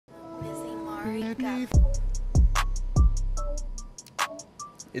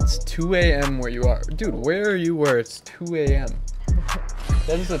It's 2 a.m. where you are. Dude, where are you where it's 2 a.m.?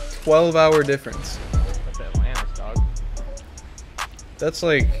 That is a 12-hour difference. That's Atlantis, dog. That's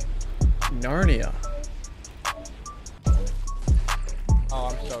like Narnia. Oh,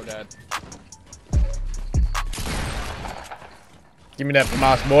 I'm so dead. Give me that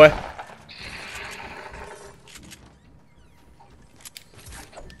FAMAS, boy.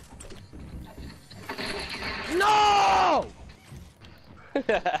 No!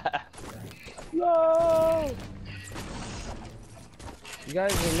 No! You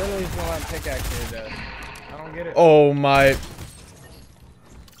guys are literally just gonna let him pickaxe me to death. I don't get it. Oh my.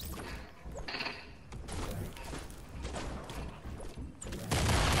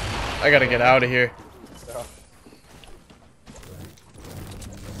 I gotta get out of here.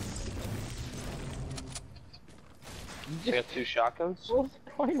 I got 2 shotguns. What's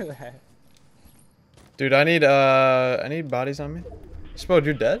the point of that? Dude, I need bodies on me. Spode,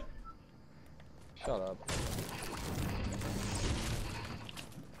 you're dead? Shut up.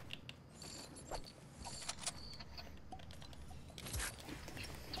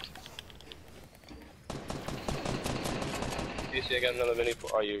 DC, I got another mini for.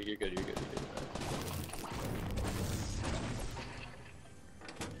 Oh, you're good. You're good.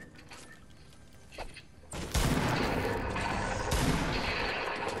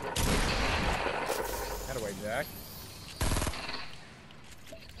 Jack.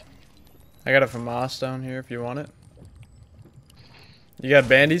 I got a FAMAS down here if you want it. You got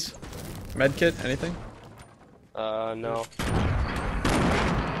bandies? Medkit? Anything? No.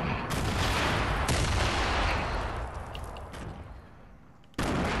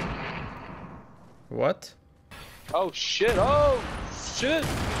 What? Oh shit! Oh shit!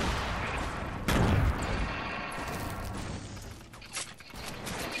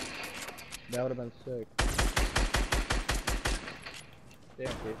 That would have been sick. Damn,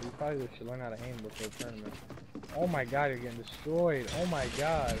 Casey, you probably should learn how to aim before the tournament. Oh my god, you're getting destroyed. Oh my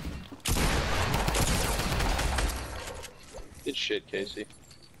god. Good shit, Casey.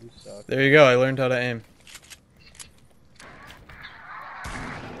 You suck. There you go, I learned how to aim.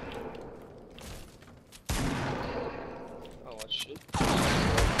 Oh, what shit?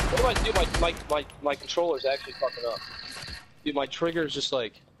 What do I do? My controller's actually fucking up. Dude, my trigger's just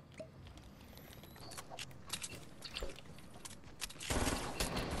like.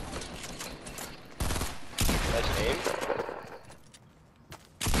 Nice aim.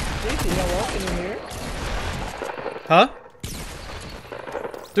 Casey, hello, can you hear? Huh?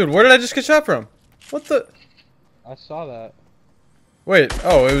 Dude, where did I just get shot from? What the? I saw that. Wait,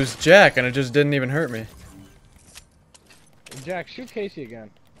 oh, it was Jack and it just didn't even hurt me. Jack, shoot Casey again.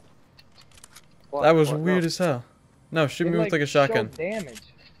 What? That was What? weird No. as hell. No, shoot It, me with like a shotgun. showed damage.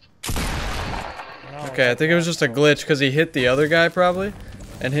 No, Okay, I think it was just a glitch because he hit the other guy probably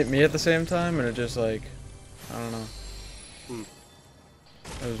and hit me at the same time and it just like, I don't know.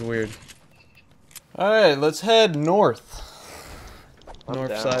 That was weird. Alright, let's head north. I'm North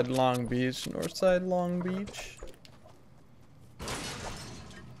down. side Long Beach. North side Long Beach.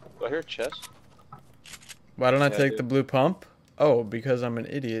 Do I hear a chest? Why don't I Yeah, take dude. the blue pump? Oh, because I'm an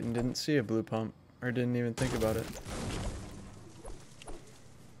idiot and didn't see a blue pump. Or didn't even think about it.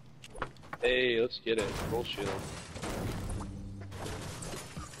 Hey, let's get it. Bullshit.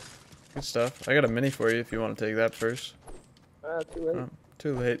 Good stuff. I got a mini for you if you want to take that first. Too late. Oh,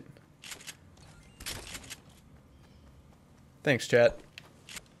 too late. Thanks, chat.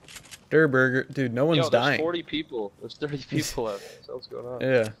 Durburger. Dude, no one's Yo, there's dying. 40 people. There's 30 people out there. So what's going on?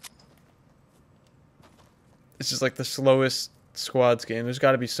 Yeah. It's just like the slowest squads game. There's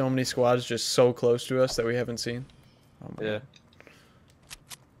got to be so many squads just so close to us that we haven't seen. Oh my Yeah. God.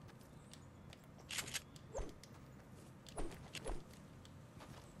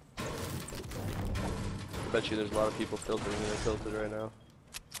 I bet you there's a lot of people filtering and tilted right now.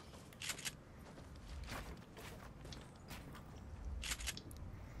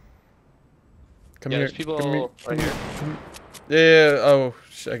 Come Yeah, here. there's people come here, right here. come here. Yeah. Oh,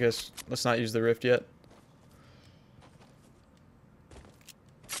 I guess let's not use the rift yet.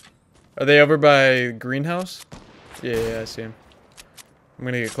 Are they over by greenhouse? Yeah, I see him. I'm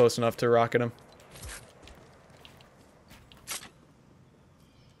gonna get close enough to rocket him.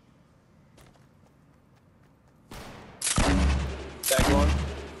 Tag one.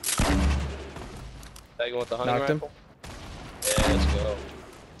 Tag one with the hunting Knocked him. rifle. Yeah, let's go.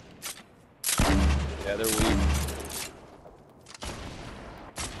 Yeah, they're weak.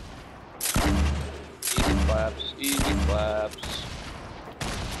 Easy claps. Easy claps.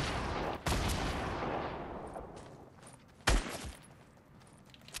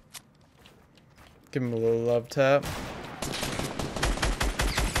 Give him a little love tap.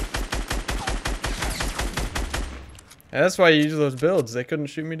 And that's why you use those builds. They couldn't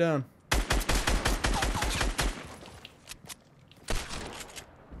shoot me down.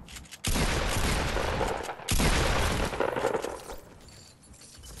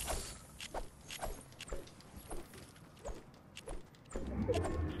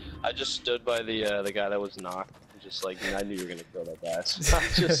 I just stood by the guy that was knocked. Just like, I knew you were gonna kill that guy. So I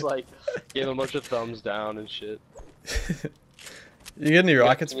just like gave him a bunch of thumbs down and shit. You get any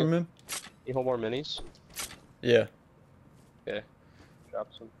rockets from him? You want more minis? Yeah. Okay. Drop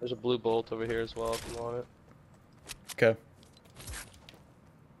some. There's a blue bolt over here as well if you want it.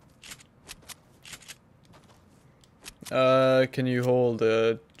 Okay. Can you hold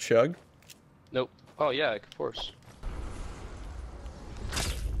a chug? Nope. Oh yeah, of course.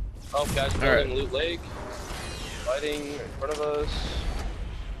 Oh, guys building Loot Lake. Fighting in front of us.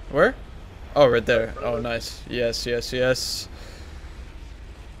 Where? Oh, right there. Oh, nice. Yes, yes, yes.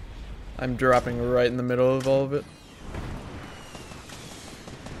 I'm dropping right in the middle of all of it.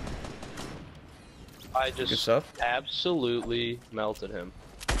 I just absolutely melted him.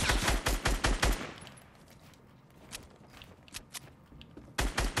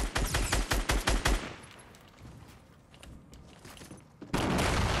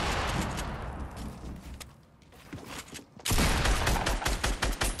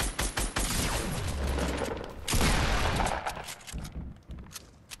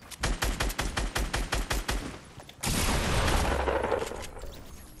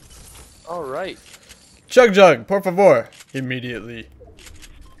 All right. Chug jug, por favor. Immediately.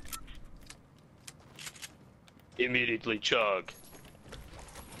 Immediately chug.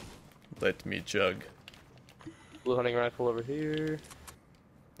 Let me chug. Blue hunting rifle over here.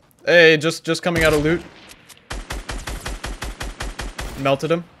 Hey, just coming out of loot.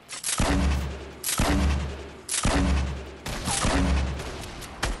 Melted him.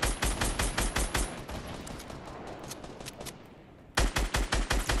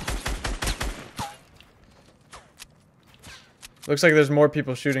 Looks like there's more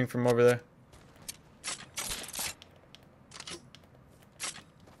people shooting from over there.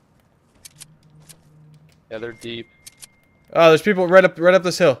 Yeah, they're deep. Oh, there's people right up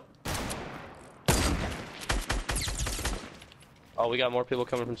this hill. Oh, we got more people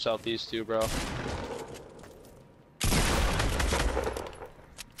coming from southeast too, bro.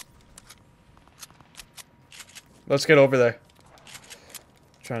 Let's get over there.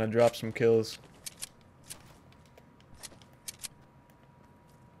 Trying to drop some kills.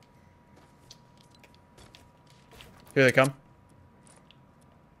 Here they come.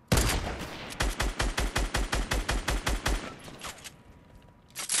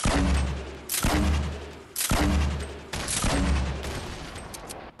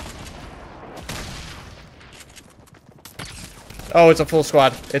 Oh, it's a full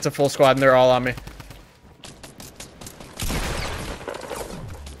squad. It's a full squad and they're all on me.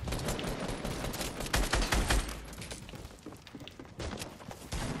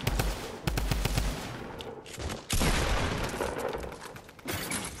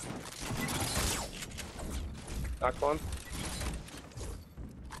 Knocked one.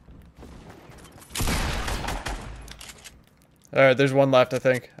 Alright, there's one left, I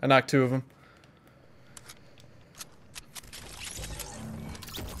think. I knocked two of them.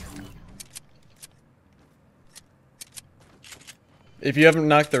 If you haven't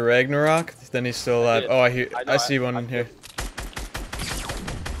knocked the Ragnarok, then he's still alive. Oh, I see one in here.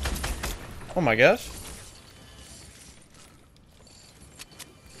 Oh my gosh.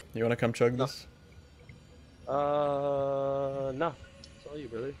 You wanna come chug this? No. It's all you,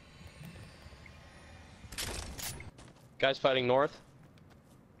 brother. Guys fighting north.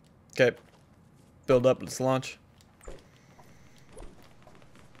 Okay. Build up, let's launch.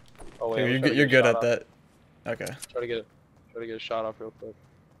 Oh wait, Here, you're good at that. Okay. Try to get a shot off real quick.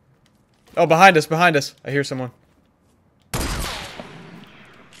 Oh, behind us, behind us. I hear someone.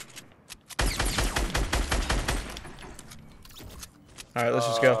 Alright, let's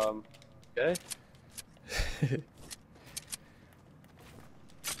just go. Okay.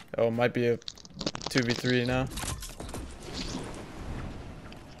 Oh, it might be a 2v3 now.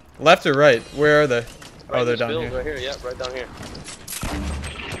 Left or right? Where are they? Oh, they're down here. Right here, yeah, right down here.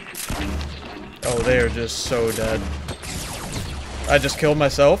 Oh, they are just so dead. I just killed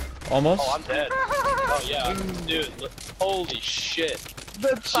myself, almost. Oh, I'm dead. Oh yeah, dude, look, holy shit.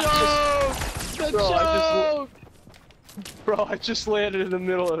 The choke! The choke! Bro, I just landed in the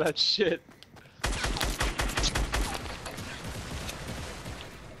middle of that shit.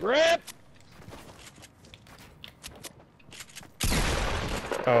 RIP!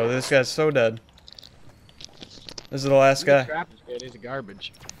 Oh, this guy's so dead. This is the last guy. TrApS is good. He's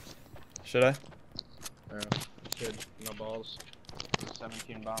garbage. Should I? Yeah, should. No balls.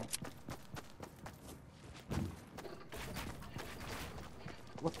 17 bomb.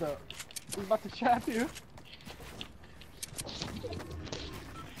 What the? He's about to trap you.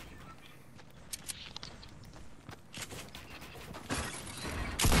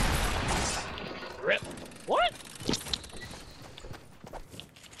 Rip. What?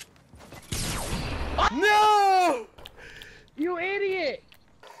 No! You idiot!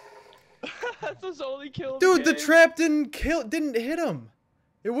 That's his only kill. Dude, the trap didn't hit him.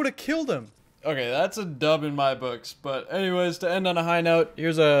 It would have killed him. Okay, that's a dub in my books. But anyways, to end on a high note,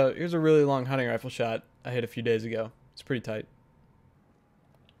 here's a really long hunting rifle shot I hit a few days ago. It's pretty tight.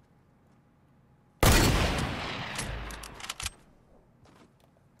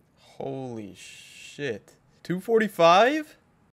 Holy shit. 245?